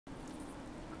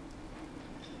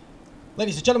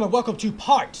Ladies and gentlemen, welcome to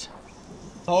part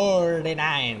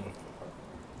 49.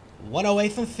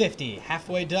 108 from 50.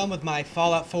 Halfway done with my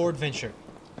Fallout 4 adventure.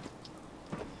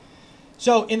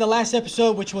 So, in the last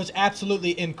episode, which was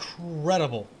absolutely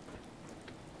incredible,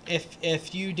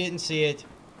 if you didn't see it,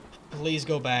 please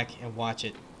go back and watch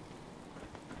it.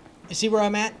 You see where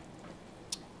I'm at?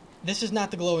 This is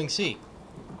not the glowing sea.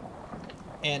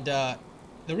 And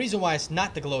the reason why it's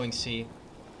not the glowing sea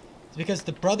is because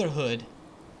the Brotherhood,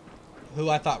 who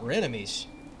I thought were enemies,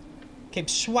 came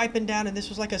swiping down, and this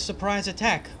was like a surprise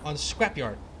attack on the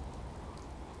scrapyard.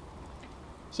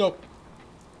 So,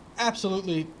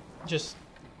 absolutely just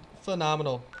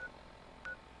phenomenal.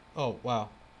 Oh, wow.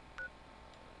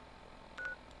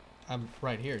 I'm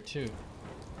right here, too.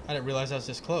 I didn't realize I was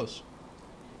this close.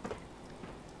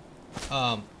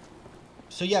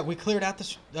 So yeah, we cleared out the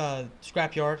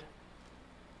scrapyard.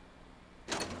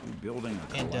 You building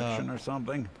a collection or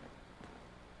something?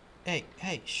 Hey,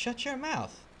 shut your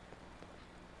mouth.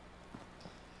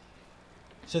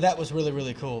 So that was really,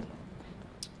 really cool.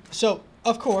 So,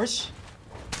 of course,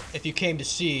 if you came to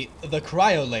see the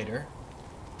Cryolator,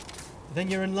 then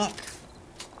you're in luck.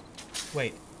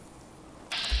 Wait.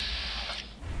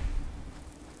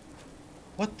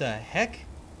 What the heck?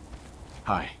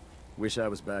 Hi. Wish I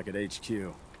was back at HQ.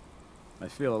 I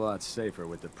feel a lot safer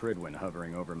with the Pridwin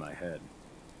hovering over my head.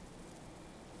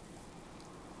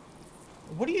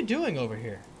 What are you doing over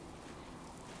here?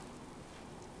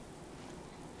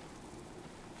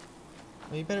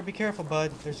 Well, you better be careful,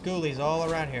 bud. There's ghoulies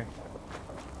all around here.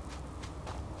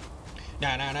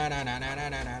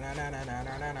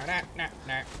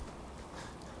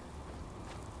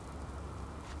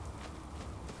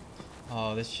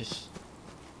 Oh, this just...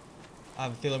 I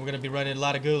have a feeling we're going to be running a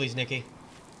lot of ghoulies, Nicky.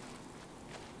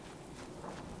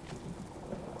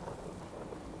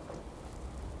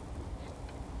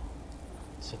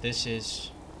 So this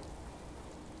is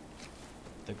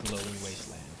the glowing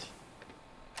wasteland.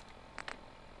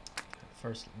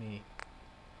 First, let me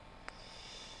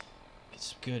get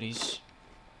some goodies.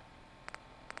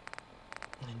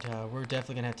 And we're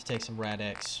definitely going to have to take some Rad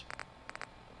X.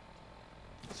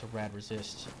 So Rad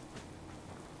Resist.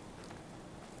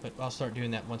 But I'll start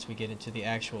doing that once we get into the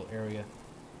actual area.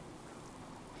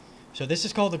 So this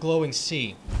is called the glowing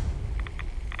sea.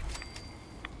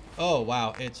 Oh,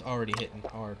 wow. It's already hitting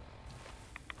hard.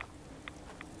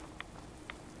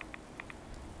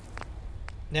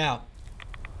 Now,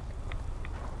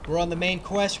 we're on the main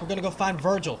quest. We're going to go find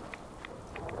Virgil.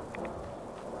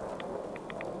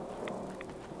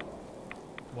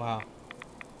 Wow.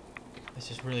 This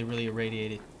is really, really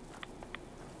irradiated.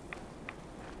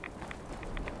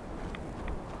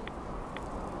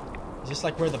 Is this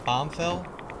like where the bomb fell?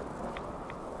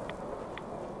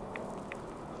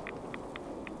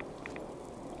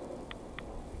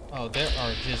 Oh, there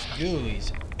are just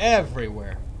ghoulies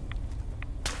everywhere.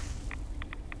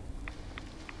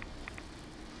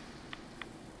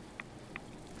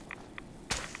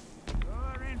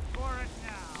 You're in for it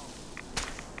now.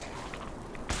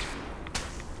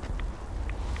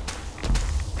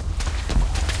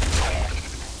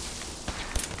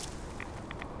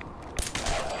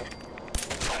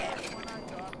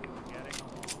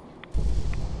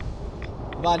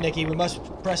 Come on, Nicky, we must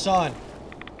press on.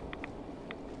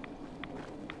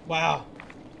 Wow.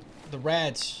 The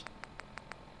rads.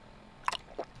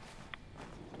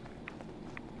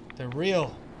 They're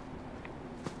real.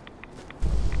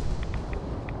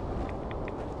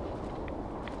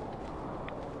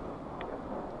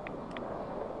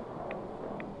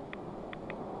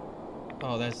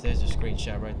 Oh, there's a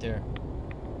screenshot right there.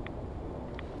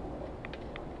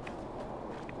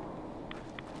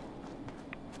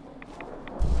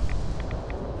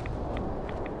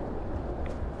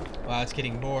 Wow, it's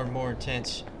getting more and more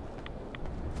intense.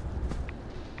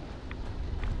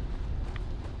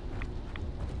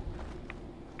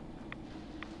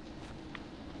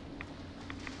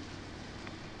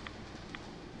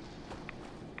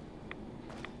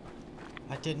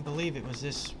 I didn't believe it was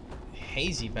this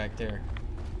hazy back there.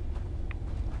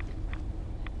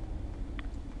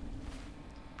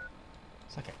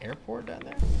 It's like an airport down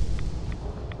there.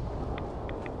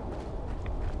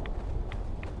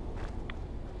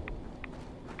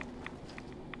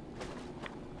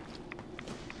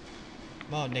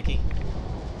 Come on, Nicky.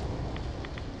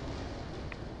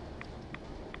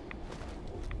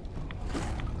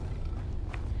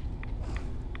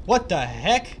 What the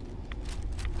heck?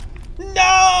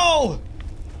 No!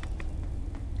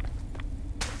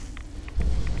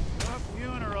 The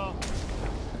funeral.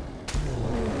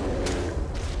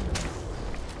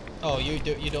 Oh, you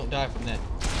don't die from that.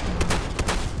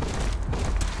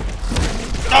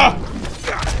 Ah!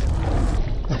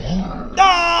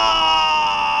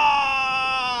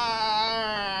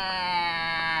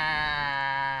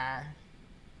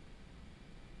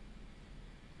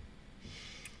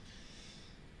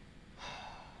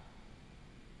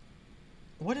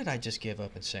 what did I just give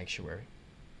up in Sanctuary?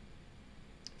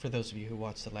 For those of you who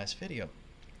watched the last video.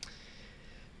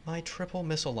 My triple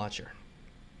missile launcher.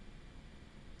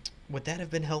 Would that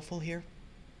have been helpful here?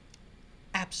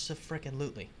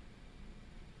 Abso-frickin-lutely.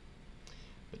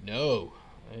 But no,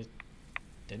 I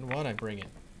didn't want to bring it.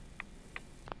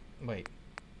 Wait.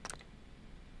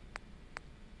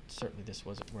 Certainly this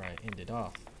wasn't where I ended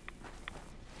off.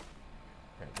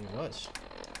 Apparently it was.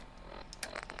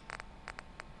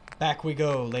 Back we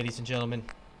go, ladies and gentlemen.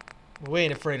 We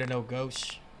ain't afraid of no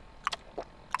ghosts.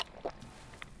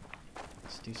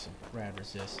 Let's do some rad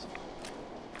resist.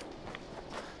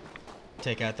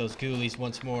 Take out those ghoulies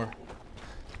once more.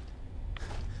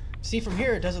 See, from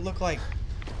here, it doesn't look like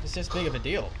it's this big of a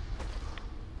deal.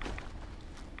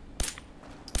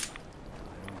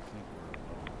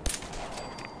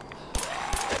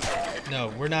 No,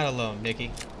 we're not alone,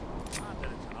 Nicky.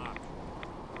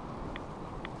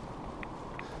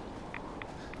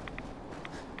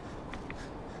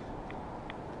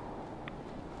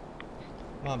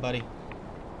 Come on, buddy.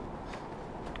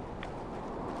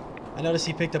 I noticed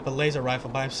he picked up a laser rifle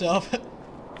by himself.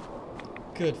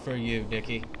 Good for you,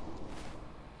 Nicky.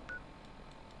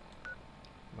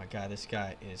 My God, this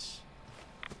guy is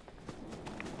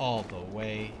all the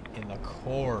way in the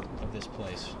core of this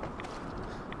place.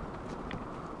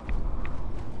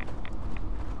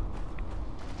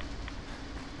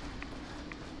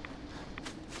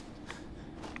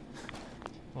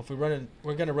 Well, if we run in,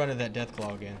 we're gonna run into that death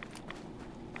claw again.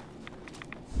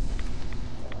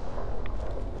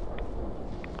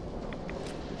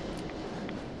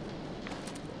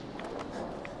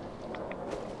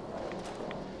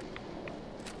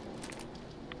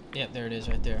 Yep, there it is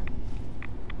right there.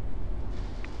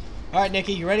 Alright,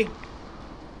 Nicky, you ready?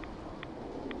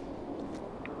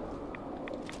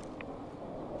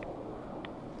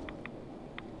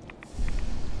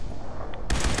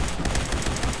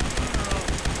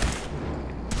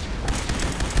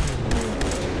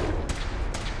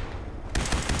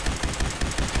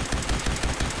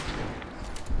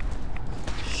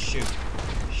 Shoot.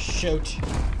 Shoot.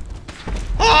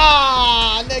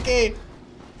 Ah, Nicky!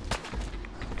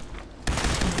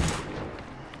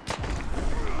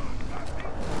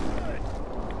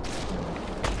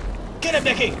 Get him,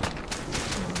 Nicky!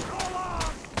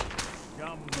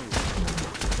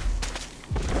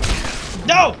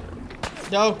 No!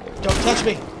 No, don't touch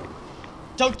me.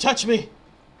 Don't touch me.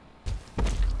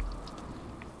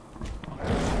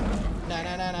 Na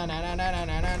na na na na na na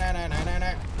na na na na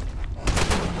na.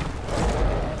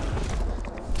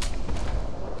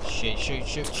 Shoot, shoot,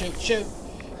 shoot, shoot, shoot.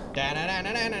 Da na na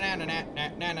na na na na na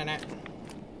na na na.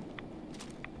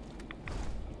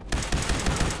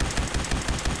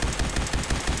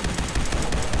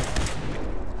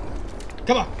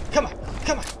 Come on, come on,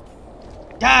 come on.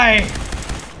 Die!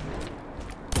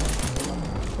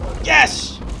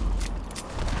 Yes!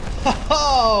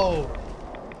 Ho-ho!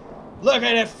 Look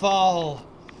at it fall!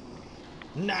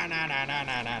 Na na na na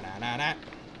na na na na na.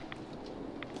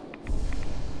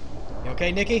 You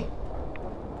okay, Nicky?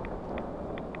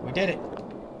 We did it.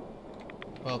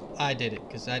 Well, I did it,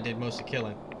 because I did most of the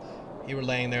killing. You were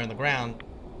laying there on the ground.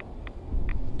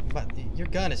 But your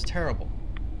gun is terrible.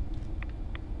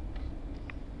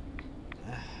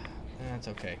 That's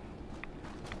okay.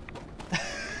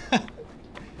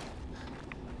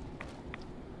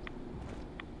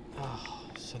 Oh,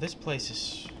 so this place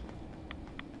is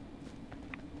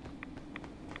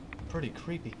pretty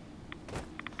creepy.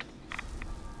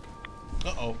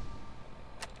 Uh-oh.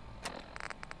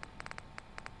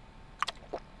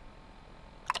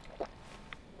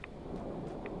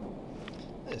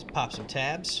 Let's pop some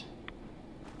tabs.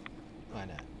 Why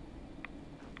not?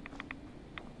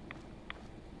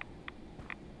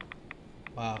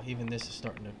 Wow, even this is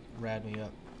starting to rad me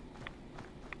up.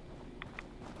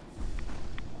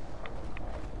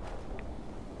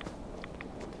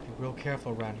 Be real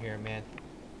careful around here, man.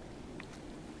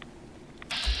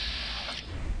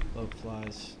 Bug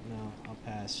flies. No, I'll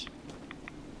pass.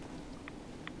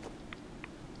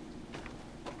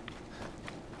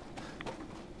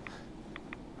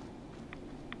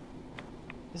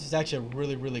 This is actually a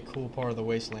really, really cool part of the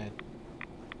wasteland.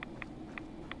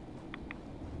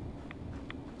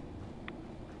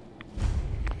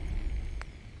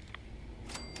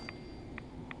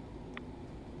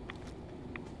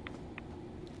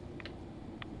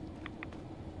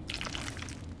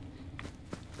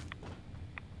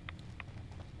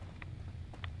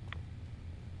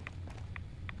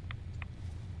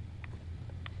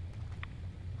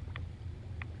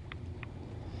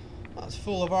 It's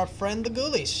full of our friend the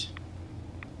ghoulies.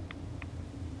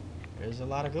 There's a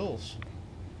lot of ghouls.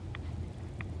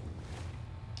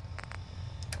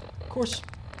 course,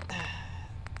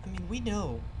 I mean, we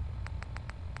know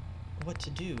what to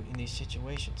do in these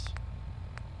situations.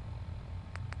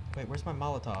 Wait, where's my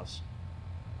Molotovs?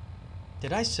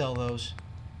 Did I sell those?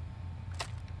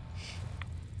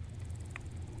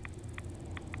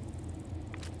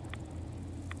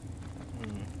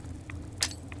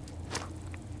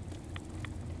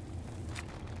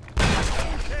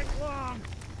 Take long.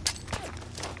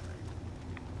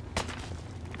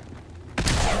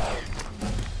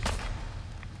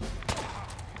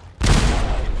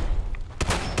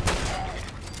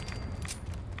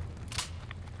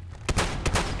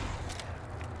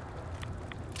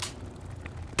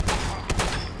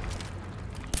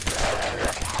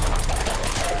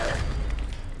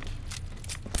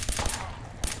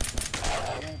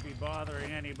 Won't be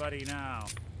bothering anybody now.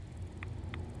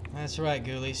 That's right,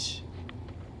 Ghoulies.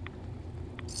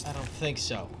 I don't think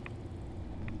so.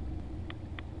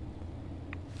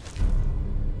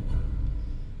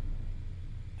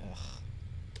 Ugh.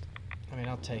 I mean,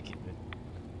 I'll take it, but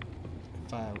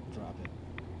if I drop it.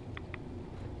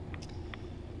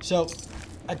 So,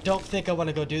 I don't think I want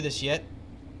to go do this yet.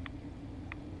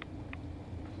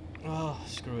 Oh,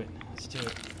 screw it. Let's do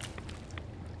it.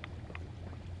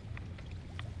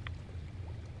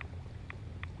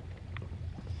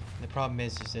 The problem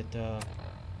is that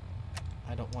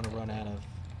I don't want to run out of.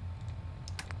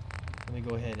 Let me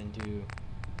go ahead and do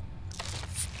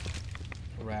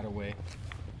a rat away.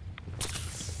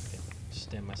 Okay,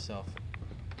 stem myself.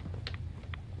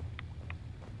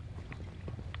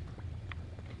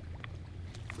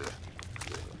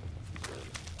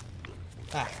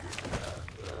 Ah!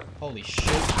 Holy shit!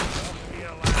 Don't be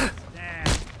a last stand.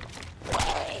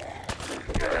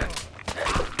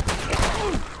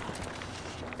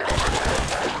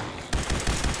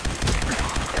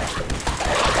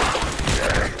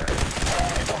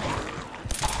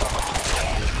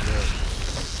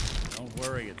 Don't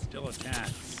worry, it's still a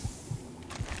chance.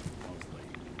 Mostly.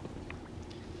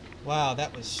 Wow,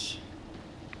 that was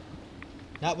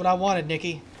not what I wanted,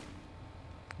 Nicky.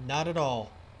 Not at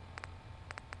all.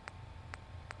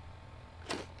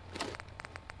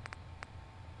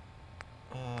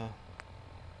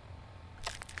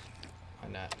 Why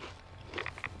not?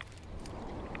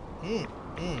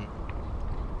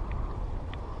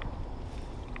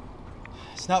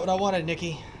 It's not what I wanted,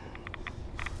 Nicky.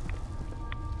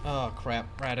 Oh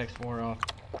crap, Radix wore off.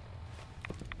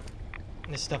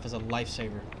 This stuff is a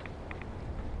lifesaver.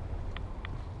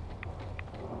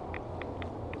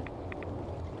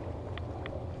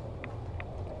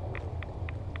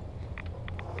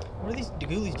 What are these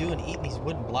ghoulies doing eating these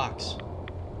wooden blocks?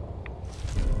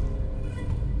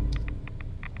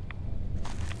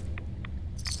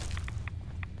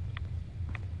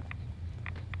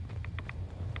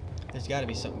 There's got to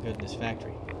be something good in this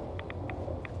factory.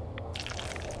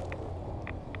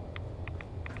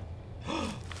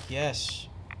 Yes.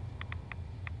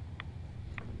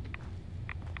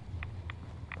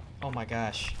 Oh my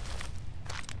gosh.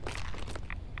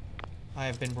 I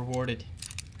have been rewarded.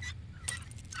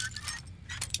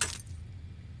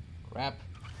 Crap.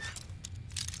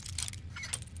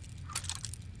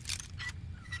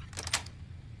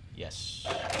 Yes.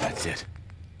 That's it.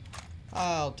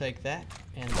 I'll take that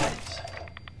and that.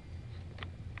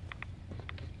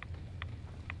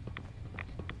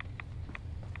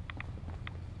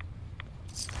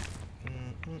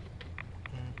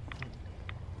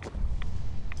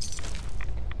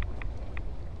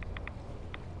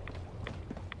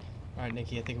 Alright,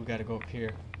 Nicky, I think we gotta go up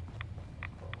here.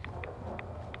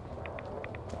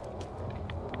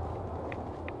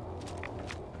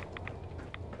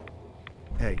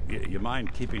 Hey, you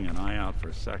mind keeping an eye out for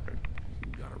a second?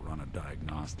 Gotta run a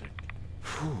diagnostic.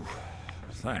 Whew.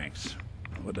 Thanks.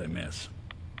 What'd I miss?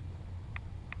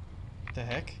 What the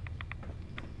heck?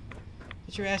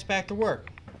 Get your ass back to work.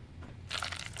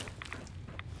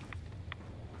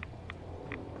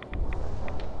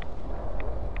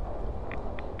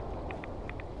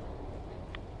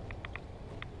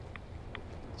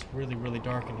 It's really, really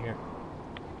dark in here.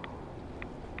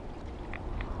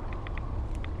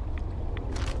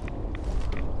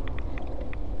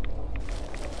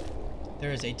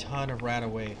 There is a ton of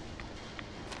Radaway.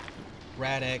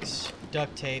 Rad-X,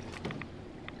 duct tape.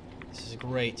 This is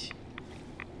great.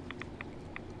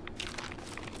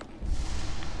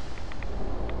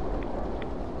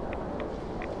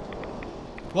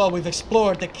 Well, we've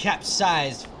explored the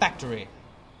capsized factory.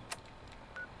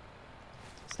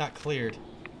 It's not cleared.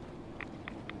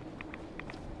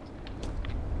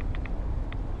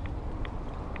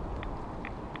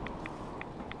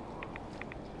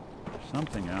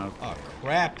 Something out. Oh,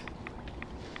 crap.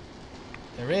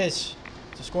 There is.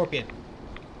 It's a scorpion.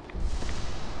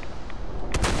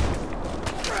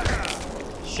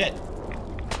 Shit.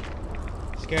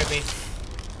 Scared me.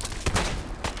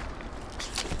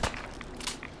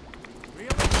 Really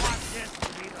want this to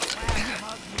be the last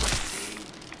mug you see?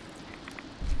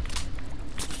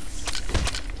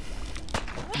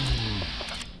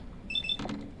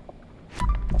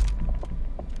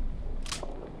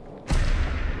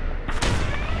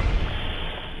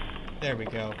 There we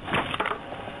go.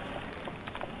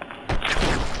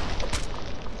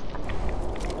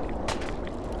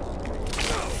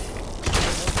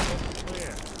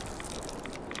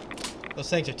 Those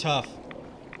things are tough.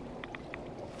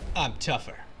 I'm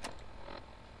tougher.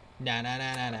 Na na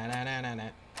na na na na na na na.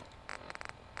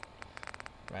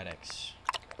 Right X.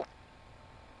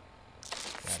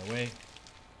 Right away.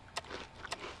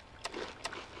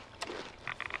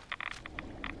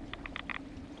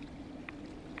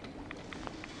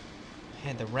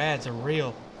 Man, the rads are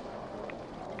real.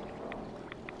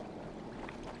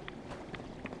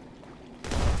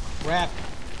 Crap.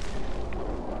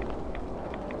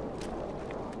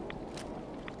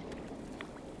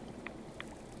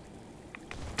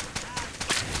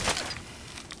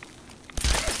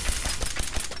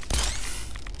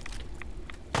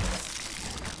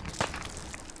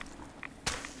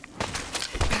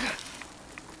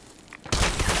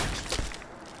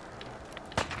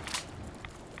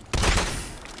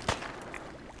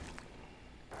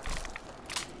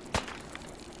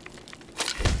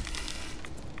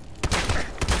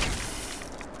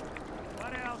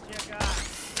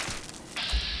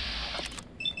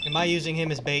 Am I using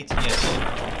him as bait? Yes.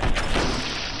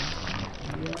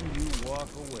 You walk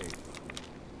away.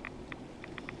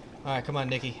 Alright, come on,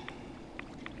 Nicky.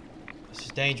 This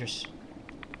is dangerous.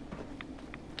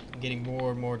 I'm getting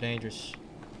more and more dangerous.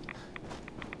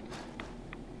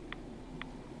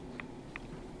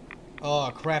 Oh,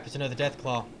 crap, it's another death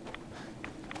claw.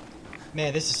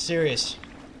 Man, this is serious.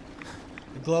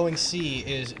 The glowing sea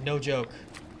is no joke.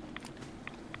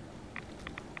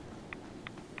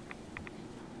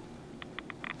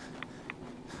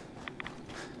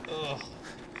 Ugh.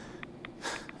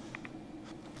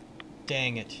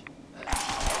 Dang it.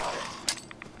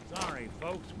 Sorry,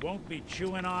 folks, won't be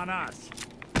chewing on us.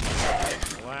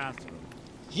 The last of them.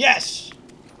 Yes!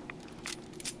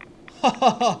 Ho ho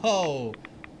ho ho!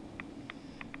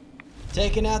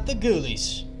 Taking out the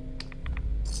ghoulies.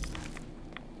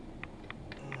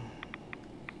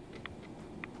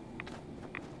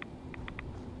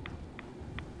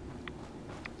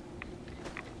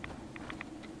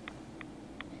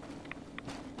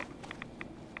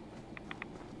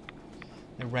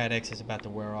 The Rad X is about to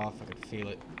wear off. I could feel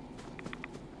it.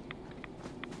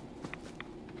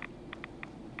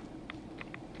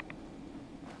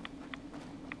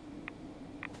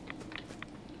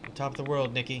 On top of the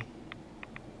world, Nicky.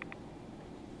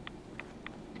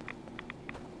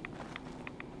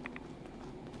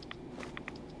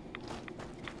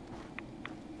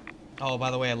 Oh,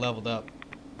 by the way, I leveled up.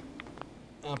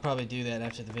 I'll probably do that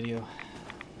after the video.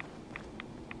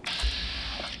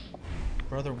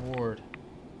 Brother Ward.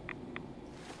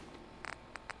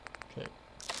 Okay.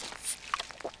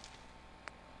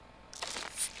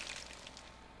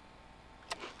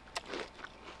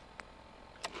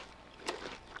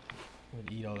 I'm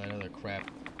gonna eat all that other crap.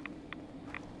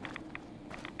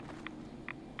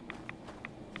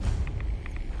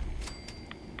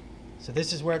 So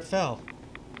this is where it fell.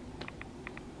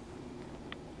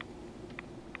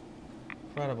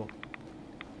 Incredible.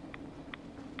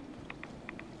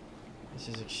 This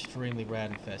is extremely rat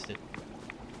infested.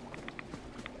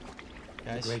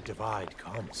 Guys, The Great Divide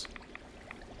comes.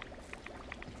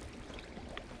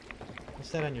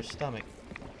 what's that on your stomach?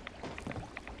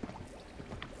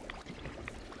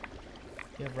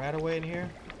 You have rat away in here?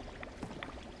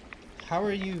 How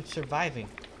are you surviving?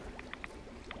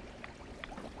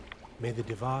 May the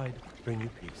Divide bring you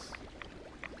peace.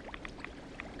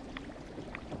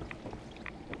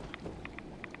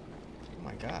 Oh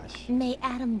my gosh. May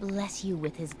Adam bless you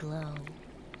with his glow.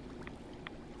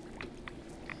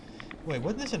 Wait,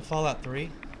 wasn't this in Fallout 3?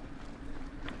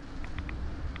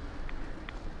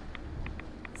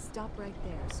 Stop right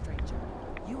there, stranger.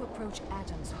 You approach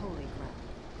Adam's holy ground.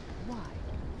 Why?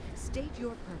 State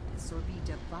your purpose or be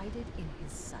divided in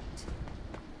his sight.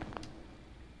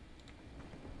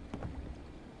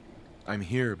 I'm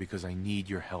here because I need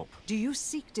your help. Do you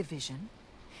seek division?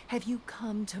 Have you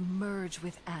come to merge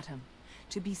with Adam,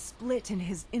 to be split in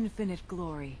his infinite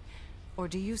glory? Or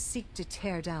do you seek to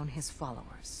tear down his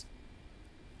followers?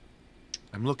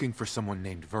 I'm looking for someone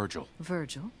named Virgil.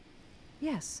 Virgil?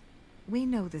 Yes, we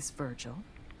know this Virgil.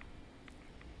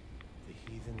 The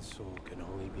heathen soul can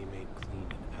only be made clean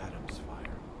in Adam's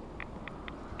fire.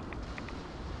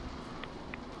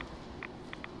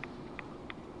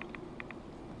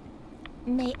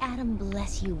 May Adam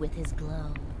bless you with his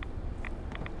glow.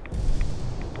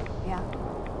 Yeah?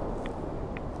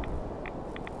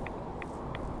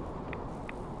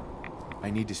 I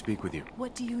need to speak with you.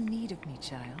 What do you need of me,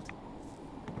 child?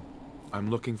 I'm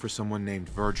looking for someone named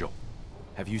Virgil.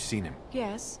 Have you seen him?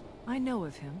 Yes, I know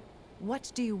of him.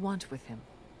 What do you want with him?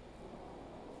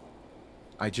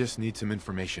 I just need some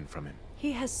information from him.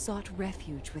 He has sought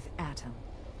refuge with Adam.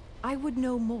 I would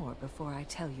know more before I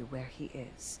tell you where he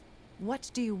is. What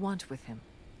do you want with him?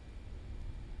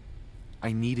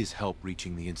 I need his help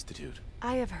reaching the Institute.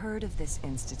 I have heard of this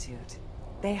institute.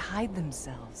 They hide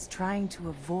themselves, trying to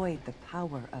avoid the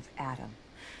power of Adam.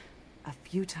 A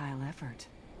futile effort.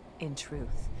 In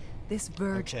truth, this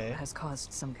Virgil has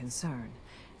caused some concern.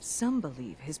 Some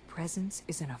believe his presence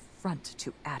is an affront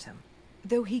to Adam.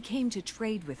 Though he came to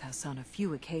trade with us on a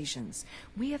few occasions,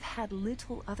 we have had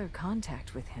little other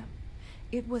contact with him.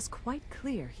 It was quite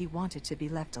clear he wanted to be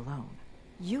left alone.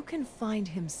 You can find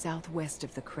him southwest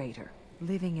of the crater,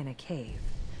 living in a cave.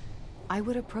 I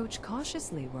would approach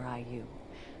cautiously were I you.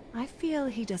 I feel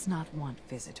he does not want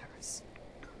visitors.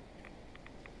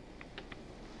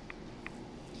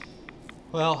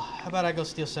 Well, how about I go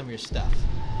steal some of your stuff?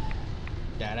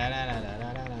 Da da da da da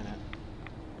da da da.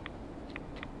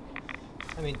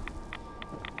 I mean,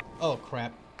 oh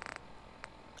crap.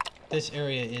 This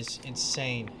area is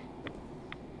insane.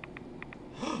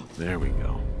 There we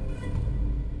go.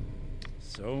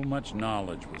 So much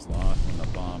knowledge was lost when the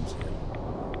bombs hit.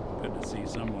 Good to see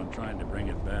someone trying to bring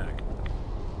it back.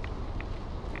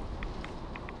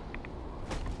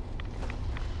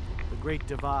 The Great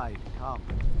Divide, come.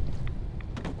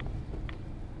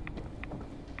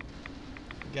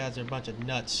 You guys are a bunch of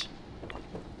nuts.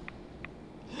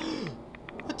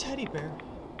 A teddy bear.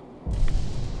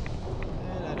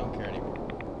 And I don't care anymore.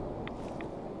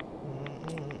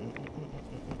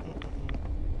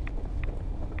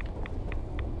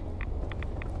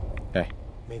 Hey.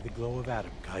 May the glow of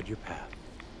Adam guide your path.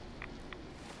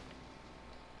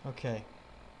 Okay.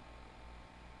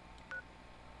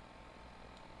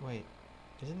 Wait,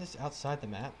 isn't this outside the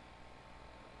map?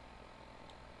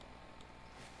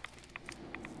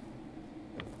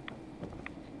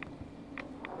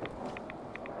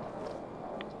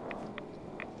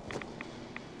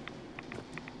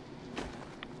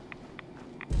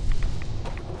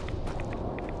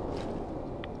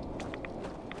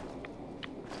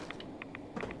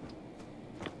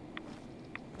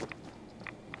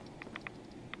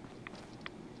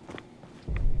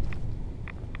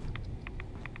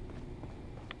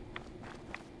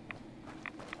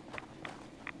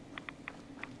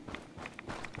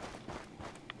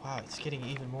 Wow, it's getting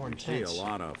even more You intense. see a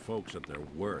lot of folks at their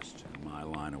worst in my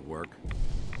line of work.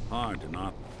 Hard to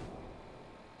not.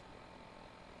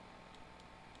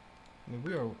 I mean,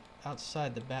 we are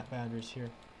outside the bat boundaries here.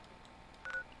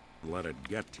 Let it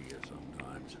get to you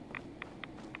sometimes.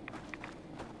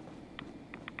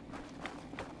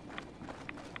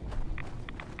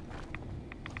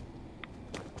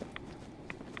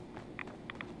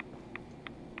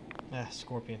 Ah,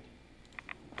 scorpion.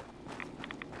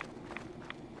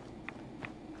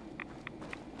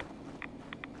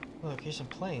 Look, here's some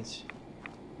planes.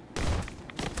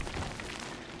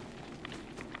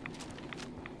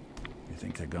 You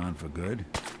think they're gone for good?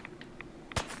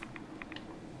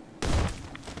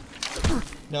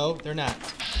 No, they're not.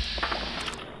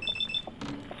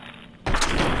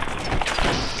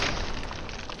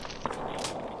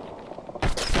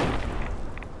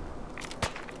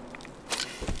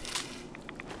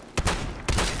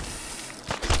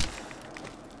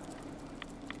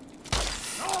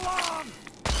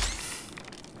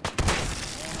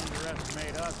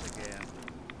 Underestimate us again.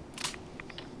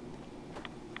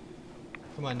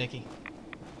 Come on, Nicky. Here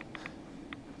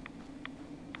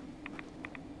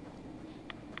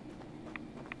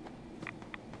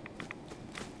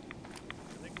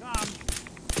they come.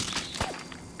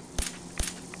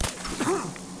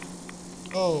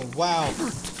 Oh, wow.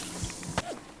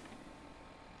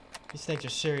 These things are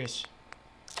serious.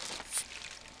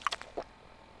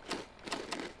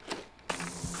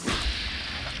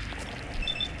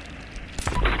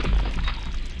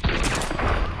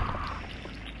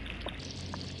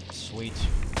 Sweet.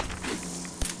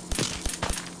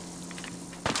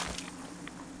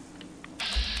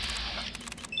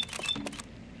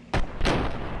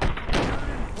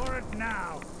 Time for it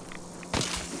now.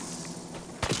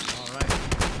 All right.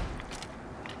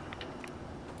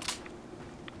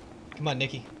 Come on,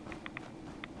 Nicky.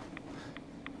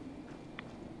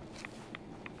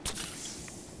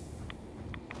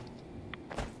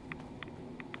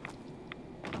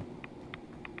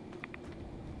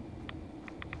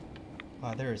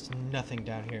 Wow, there is nothing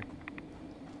down here.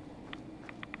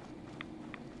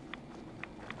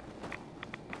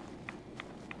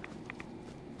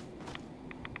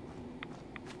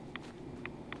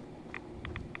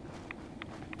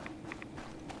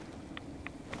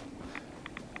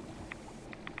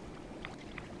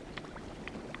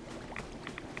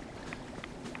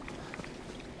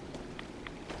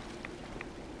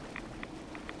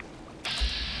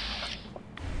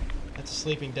 That's a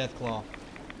sleeping deathclaw.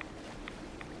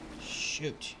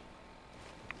 Shoot.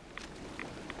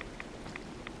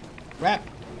 Wrap.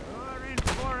 You're in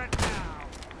for it now.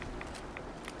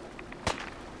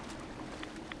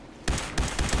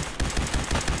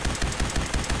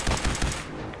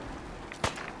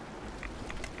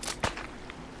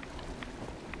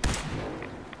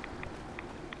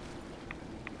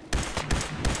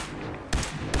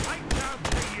 Lights out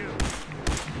for you.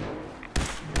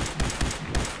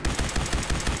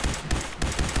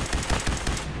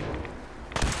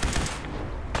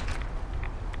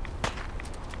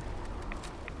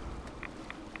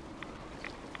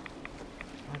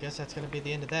 I guess that's gonna be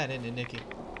the end of that, isn't it, Nicky?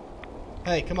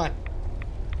 Hey, come on.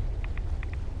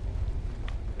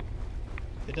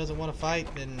 If it doesn't want to fight,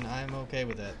 then I'm okay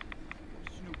with that.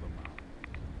 Snoop 'em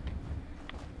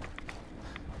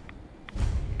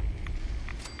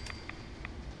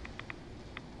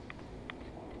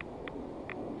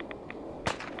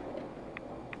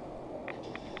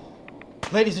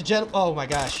out. Ladies and gentlemen, oh my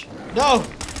gosh. No!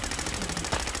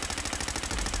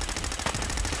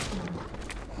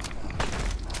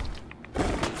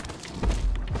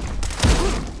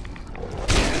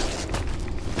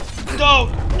 No!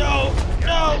 No!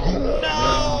 No!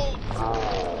 No!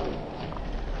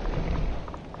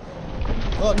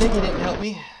 Well, Nicky didn't help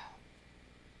me.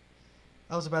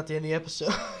 I was about to end the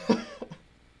episode.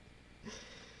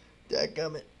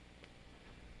 Dadgummit.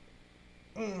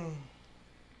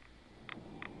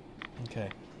 Okay.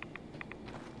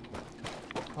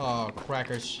 Oh,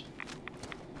 crackers.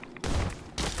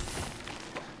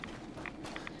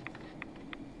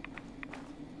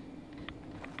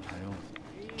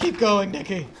 Keep going,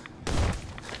 Nicky.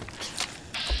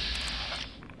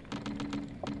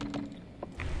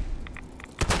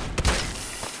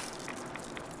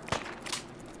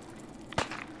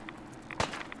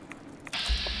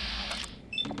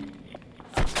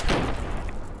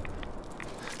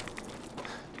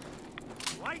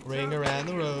 Ring around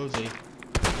the rosy.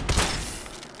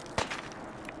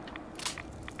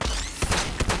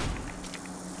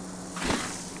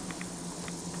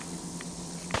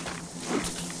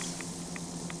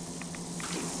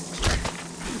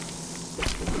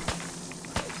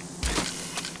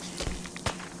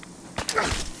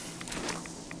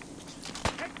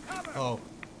 Oh.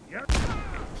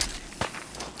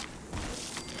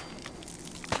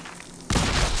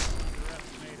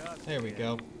 There we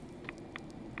go.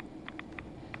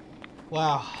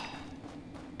 Wow.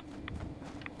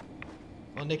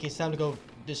 Well, Nicky, it's time to go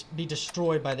be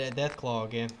destroyed by that Deathclaw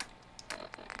again.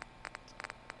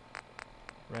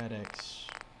 Radix.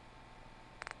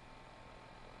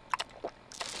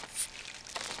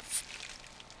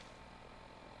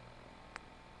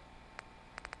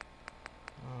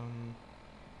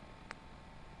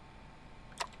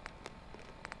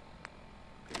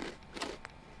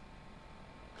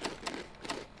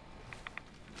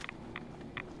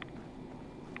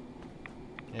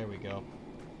 There we go.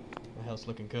 My health's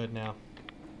looking good now.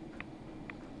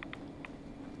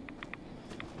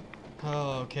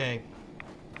 Oh, okay.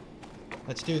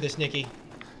 Let's do this, Nicky.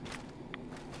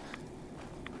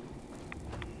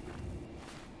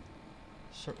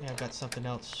 Certainly I've got something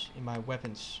else in my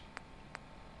weapons.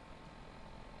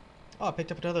 Oh, I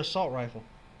picked up another assault rifle.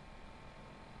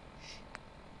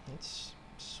 That's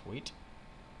sweet.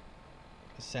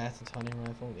 Assassin's hunting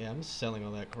rifle. Yeah, I'm just selling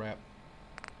all that crap.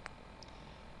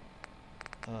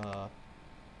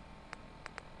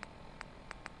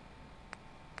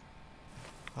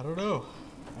 I don't know.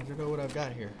 I don't know what I've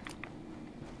got here.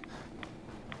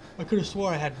 I could have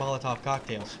swore I had Molotov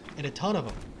cocktails, and a ton of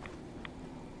them.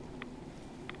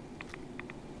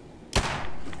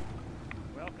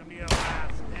 Welcome to your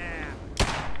last stand.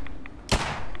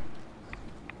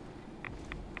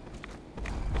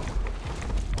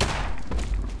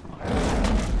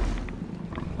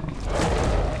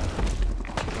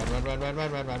 Run.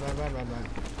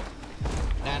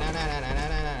 Na na na na na na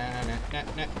na na na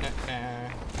na na na.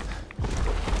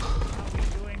 I'll be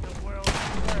doing the world's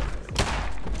service.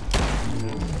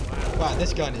 Wow,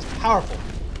 this gun is powerful.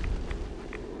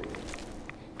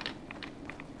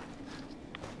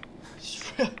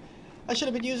 I should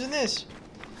have been using this.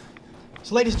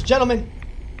 So, ladies and gentlemen,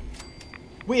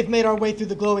 we have made our way through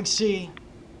the glowing sea.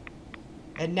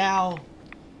 And now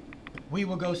we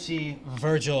will go see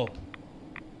Virgil.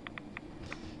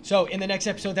 So in the next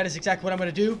episode, that is exactly what I'm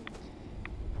going to do.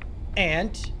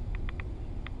 And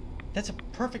that's a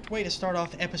perfect way to start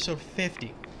off episode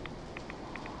 50.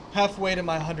 Halfway to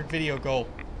my 100 video goal.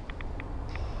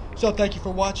 So thank you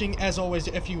for watching. As always,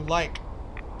 if you like,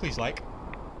 please like.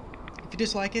 If you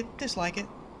dislike it, dislike it.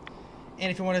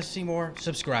 And if you want to see more,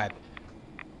 subscribe.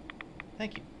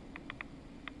 Thank you.